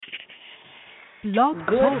Blog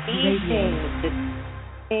Good Talk evening.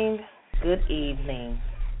 Radio. Good evening.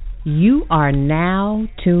 You are now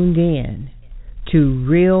tuned in to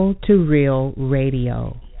Real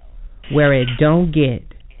Radio, where it don't get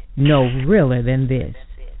no realer than this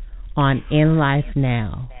on In Life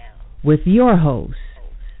Now with your host,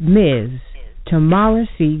 Ms. Tamara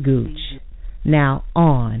Gooch. Now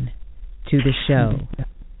on to the show.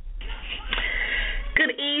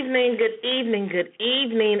 Good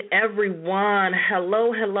evening, everyone.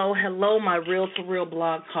 Hello, my Real to Real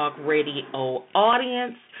Blog Talk Radio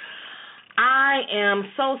audience. I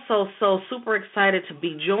am so super excited to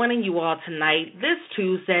be joining you all tonight, this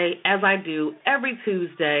Tuesday, as I do every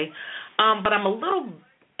Tuesday, but I'm a little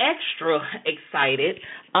extra excited.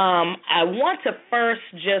 I want to first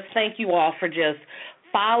just thank you all for just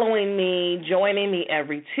following me, joining me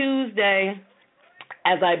every Tuesday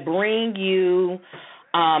as I bring you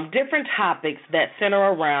different topics that center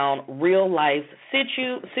around real life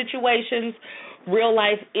situations, real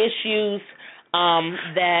life issues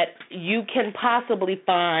that you can possibly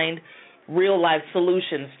find real life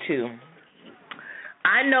solutions to.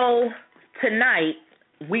 I know tonight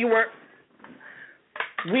we were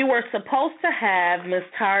supposed to have Miss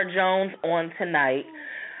Tara Jones on tonight.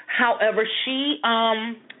 However, she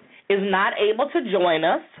is not able to join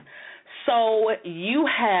us, so you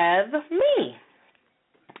have me.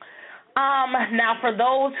 Now, for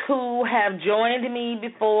those who have joined me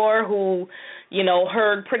before, who,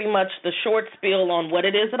 heard pretty much the short spiel on what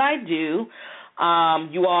it is that I do,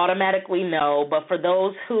 you automatically know. But for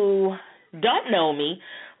those who don't know me,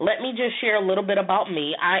 let me just share a little bit about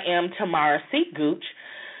me. I am Tamara Gooch,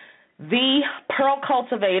 the Pearl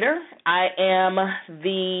Cultivator. I am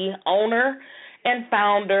the owner and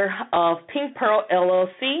founder of Pink Pearl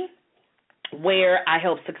LLC, where I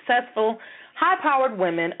help successful, high-powered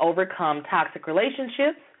women overcome toxic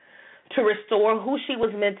relationships to restore who she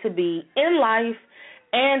was meant to be in life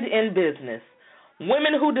and in business.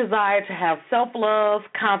 Women who desire to have self-love,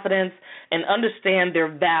 confidence, and understand their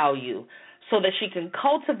value so that she can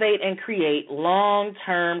cultivate and create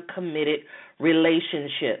long-term committed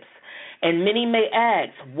relationships. And many may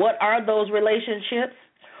ask, what are those relationships?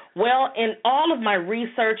 Well, in all of my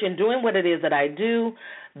research and doing what it is that I do,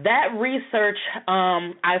 that research,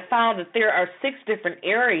 I found that there are 6 different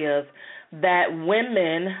areas that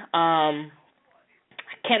women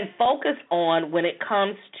can focus on when it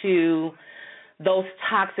comes to those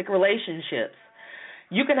toxic relationships.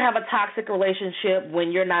 You can have a toxic relationship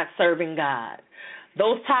when you're not serving God.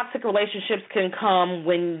 Those toxic relationships can come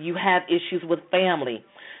when you have issues with family.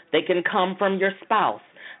 They can come from your spouse.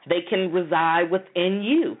 They can reside within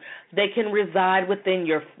you. They can reside within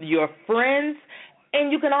your friends. And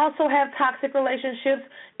you can also have toxic relationships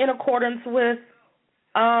in accordance with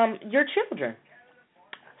your children.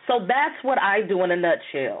 So that's what I do in a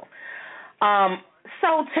nutshell.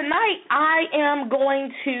 So tonight I am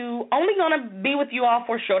only going to be with you all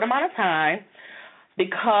for a short amount of time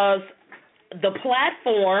because the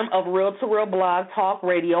platform of Real to Real Blog Talk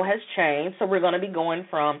Radio has changed. So we're going to be going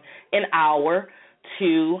from an hour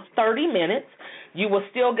to 30 minutes. You will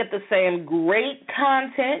still get the same great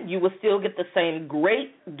content. You will still get the same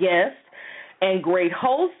great guests and great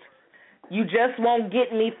hosts. You just won't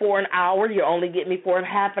get me for an hour. You only get me for a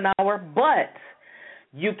half an hour. But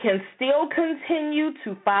you can still continue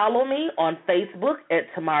to follow me on Facebook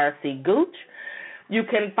at Tamara Gooch. You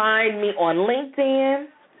can find me on LinkedIn.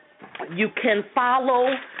 You can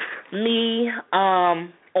follow me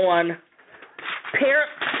on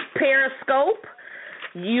Periscope.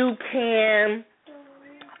 You can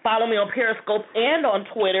follow me on Periscope and on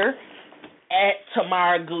Twitter at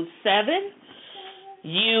Tamara Gooch 7.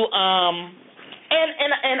 You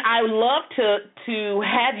and I would love to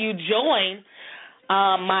have you join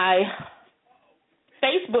my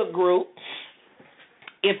Facebook group.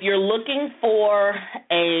 If you're looking for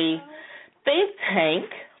a think tank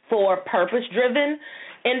for purpose-driven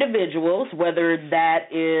individuals, whether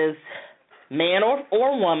that is man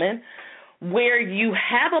or woman, where you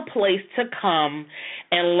have a place to come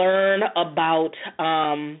and learn about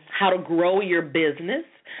how to grow your business.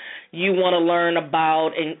 You want to learn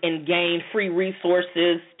about and gain free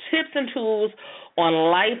resources, tips and tools on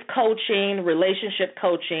life coaching, relationship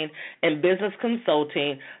coaching, and business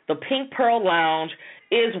consulting. The Pink Pearl Lounge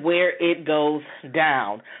is where it goes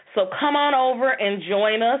down. So come on over and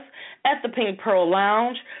join us at the Pink Pearl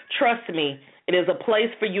Lounge. Trust me, it is a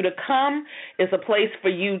place for you to come. It's a place for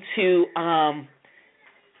you to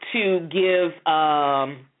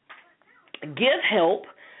give help,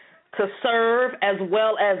 to serve as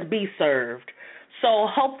well as be served. So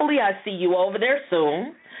hopefully I see you over there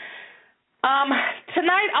soon. Um,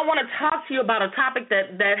 Tonight I want to talk to you about a topic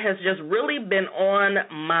that has just really been on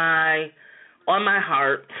my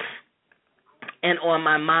heart and on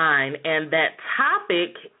my mind, and that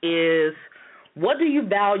topic is, what do you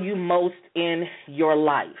value most in your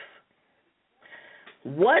life?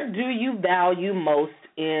 What do you value most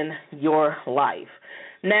in your life?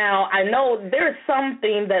 Now, I know there's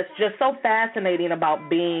something that's just so fascinating about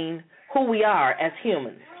being who we are as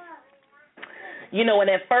humans. And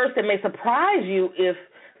at first it may surprise you if,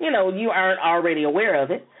 you aren't already aware of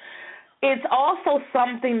it. It's also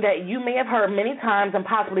something that you may have heard many times and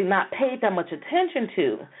possibly not paid that much attention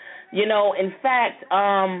to. In fact,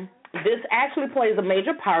 this actually plays a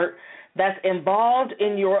major part that's involved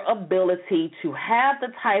in your ability to have the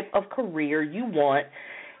type of career you want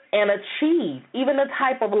and achieve, even the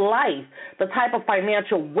type of life, the type of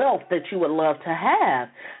financial wealth that you would love to have.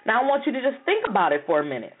 Now, I want you to just think about it for a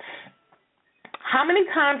minute. How many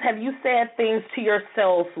times have you said things to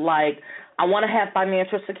yourself like, I want to have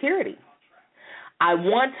financial security. I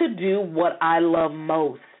want to do what I love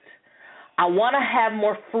most. I want to have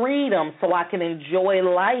more freedom so I can enjoy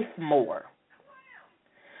life more.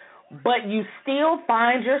 But you still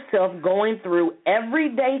find yourself going through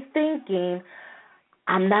every day thinking,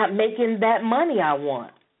 I'm not making that money I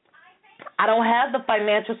want. I don't have the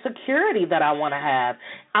financial security that I want to have.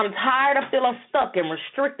 I'm tired of feeling stuck and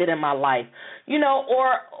restricted in my life.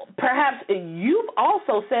 Or perhaps you've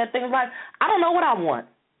also said things like, I don't know what I want.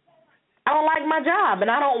 I don't like my job and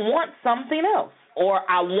I don't want something else, or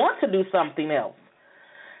I want to do something else.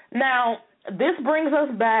 Now, this brings us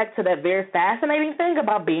back to that very fascinating thing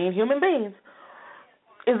about being human beings,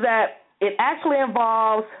 is that it actually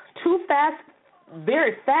involves two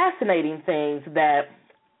very fascinating things that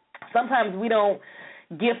sometimes we don't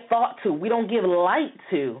give thought to, we don't give light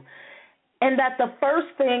to. And that the first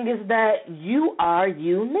thing is that you are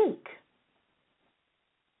unique.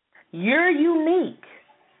 You're unique.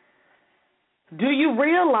 Do you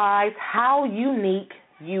realize how unique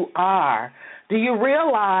you are? Do you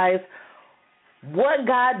realize what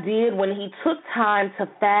God did when He took time to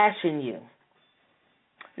fashion you?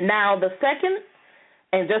 Now, the second,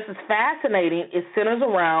 and just as fascinating, it centers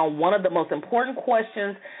around one of the most important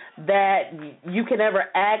questions that you can ever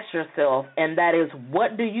ask yourself, and that is,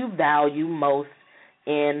 what do you value most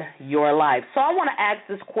in your life? So I want to ask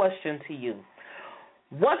this question to you.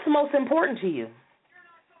 What's most important to you?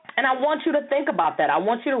 And I want you to think about that. I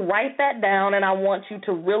want you to write that down, and I want you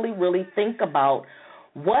to really, really think about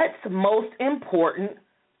what's most important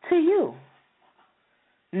to you.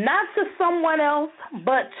 Not to someone else,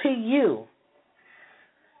 but to you.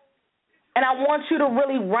 And I want you to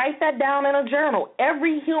really write that down in a journal.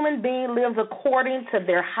 Every human being lives according to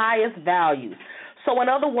their highest values. So in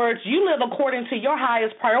other words, you live according to your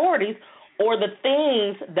highest priorities, or the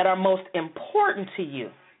things that are most important to you.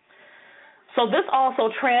 So this also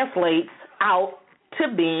translates out to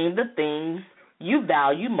being the things you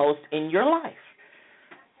value most in your life.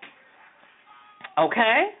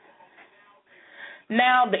 Okay?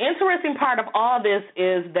 Now, the interesting part of all this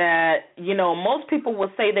is that, most people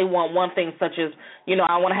will say they want one thing, such as,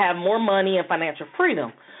 I want to have more money and financial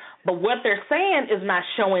freedom. But what they're saying is not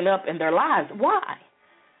showing up in their lives. Why?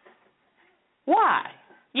 Why?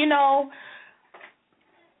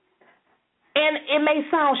 And it may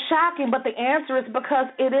sound shocking, but the answer is because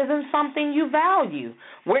it isn't something you value.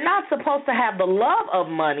 We're not supposed to have the love of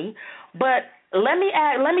money, but let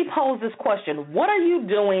me pose this question. What are you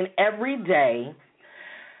doing every day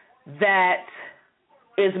that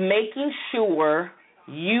is making sure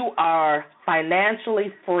you are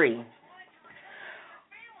financially free?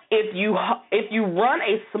 If you run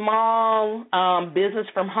a small business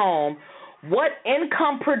from home, what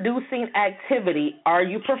income-producing activity are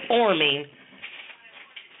you performing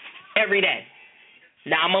every day?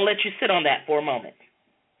 Now, I'm going to let you sit on that for a moment.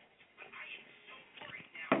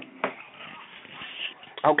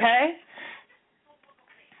 Okay?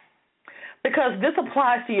 Because this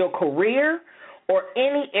applies to your career or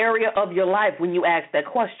any area of your life when you ask that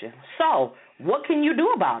question. So, what can you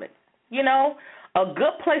do about it? A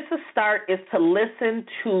good place to start is to listen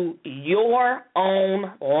to your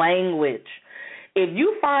own language. If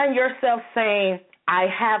you find yourself saying, I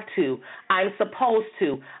have to, I'm supposed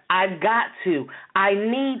to, I got to, I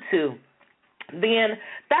need to, then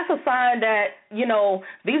that's a sign that,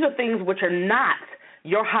 these are things which are not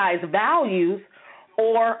your highest values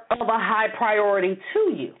or of a high priority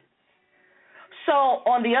to you. So,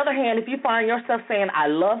 on the other hand, if you find yourself saying, I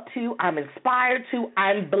love to, I'm inspired to,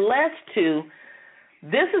 I'm blessed to,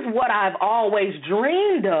 this is what I've always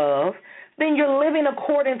dreamed of, then you're living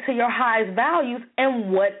according to your highest values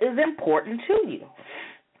and what is important to you.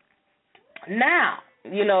 Now,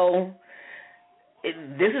 this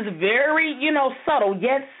is very, subtle,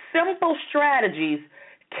 yet simple strategies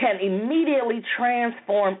can immediately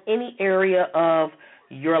transform any area of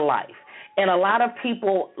your life. And a lot of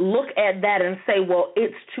people look at that and say, well,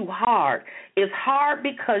 it's too hard. It's hard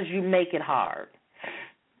because you make it hard.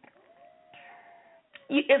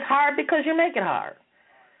 It's hard because you make it hard.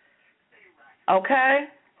 Okay?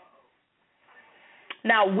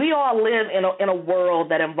 Now, we all live in a world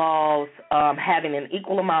that involves having an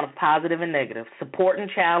equal amount of positive and negative, support and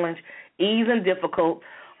challenge, ease and difficult,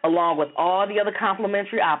 along with all the other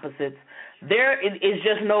complementary opposites. There is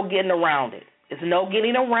just no getting around it. It's no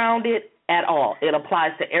getting around it at all. It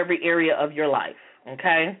applies to every area of your life,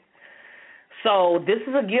 okay? So this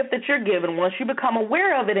is a gift that you're given. Once you become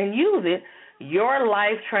aware of it and use it, your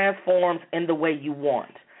life transforms in the way you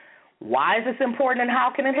want. Why is this important and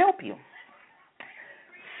how can it help you?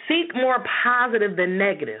 Seek more positive than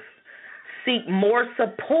negative. Seek more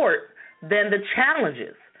support than the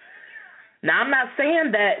challenges. Now, I'm not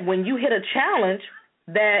saying that when you hit a challenge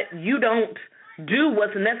that you don't do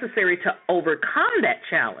what's necessary to overcome that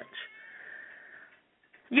challenge.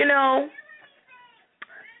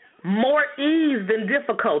 More ease than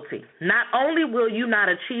difficulty. Not only will you not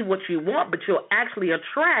achieve what you want, but you'll actually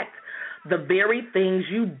attract the very things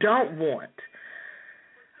you don't want.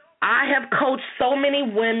 I have coached so many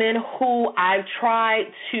women who I've tried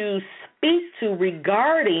to speak to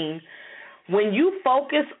regarding when you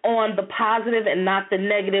focus on the positive and not the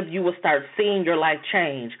negative, you will start seeing your life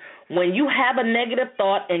change. When you have a negative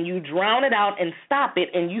thought and you drown it out and stop it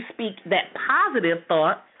and you speak that positive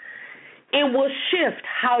thought, it will shift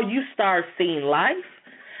how you start seeing life,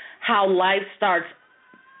 how life starts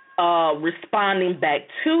responding back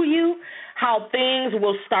to you, how things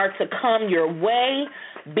will start to come your way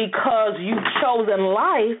because you've chosen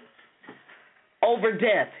life over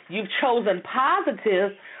death. You've chosen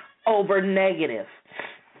positive over negative.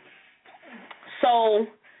 So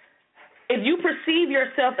if you perceive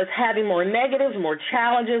yourself as having more negatives, more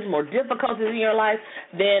challenges, more difficulties in your life,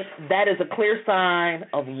 then that is a clear sign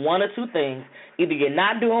of one or two things. Either you're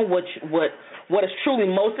not doing what is truly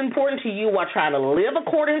most important to you while trying to live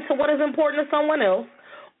according to what is important to someone else,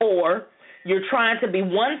 or you're trying to be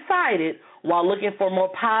one-sided while looking for more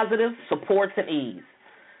positive supports and ease.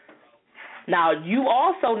 Now, you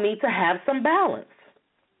also need to have some balance.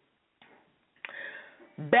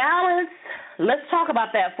 Balance, let's talk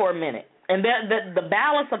about that for a minute. And the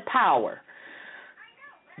balance of power.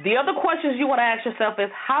 The other questions you want to ask yourself is,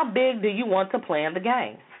 how big do you want to play in the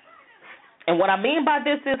game? And what I mean by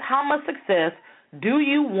this is, how much success do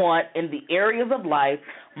you want in the areas of life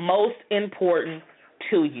most important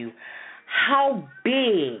to you? How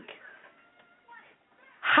big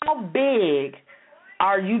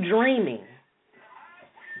are you dreaming?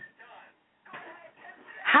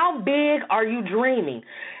 How big are you dreaming?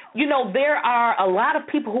 There are a lot of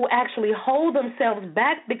people who actually hold themselves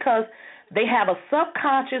back because they have a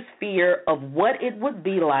subconscious fear of what it would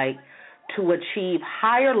be like to achieve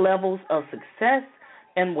higher levels of success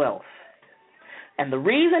and wealth. And the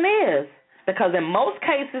reason is because in most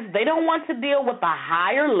cases, they don't want to deal with the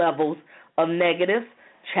higher levels of negatives,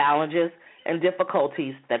 challenges, and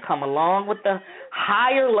difficulties that come along with the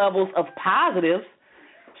higher levels of positives,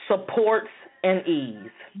 supports, and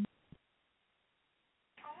ease.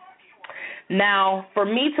 Now, for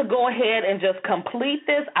me to go ahead and just complete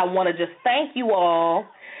this, I want to just thank you all.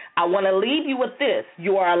 I want to leave you with this.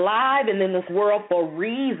 You are alive and in this world for a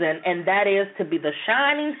reason, and that is to be the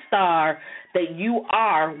shining star that you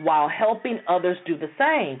are while helping others do the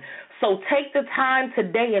same. So take the time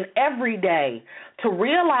today and every day to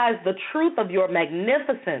realize the truth of your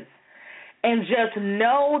magnificence and just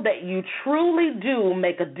know that you truly do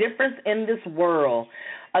make a difference in this world.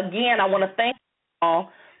 Again, I want to thank you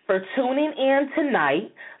all for tuning in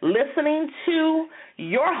tonight, listening to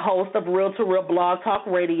your host of Real to Real Blog Talk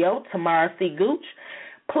Radio, Tamara Gooch.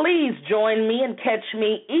 Please join me and catch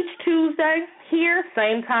me each Tuesday here,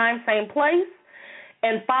 same time, same place,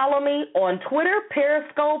 and follow me on Twitter,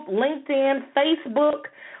 Periscope, LinkedIn, Facebook,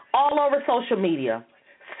 all over social media.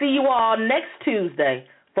 See you all next Tuesday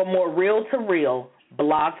for more Real to Real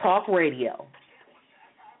Blog Talk Radio.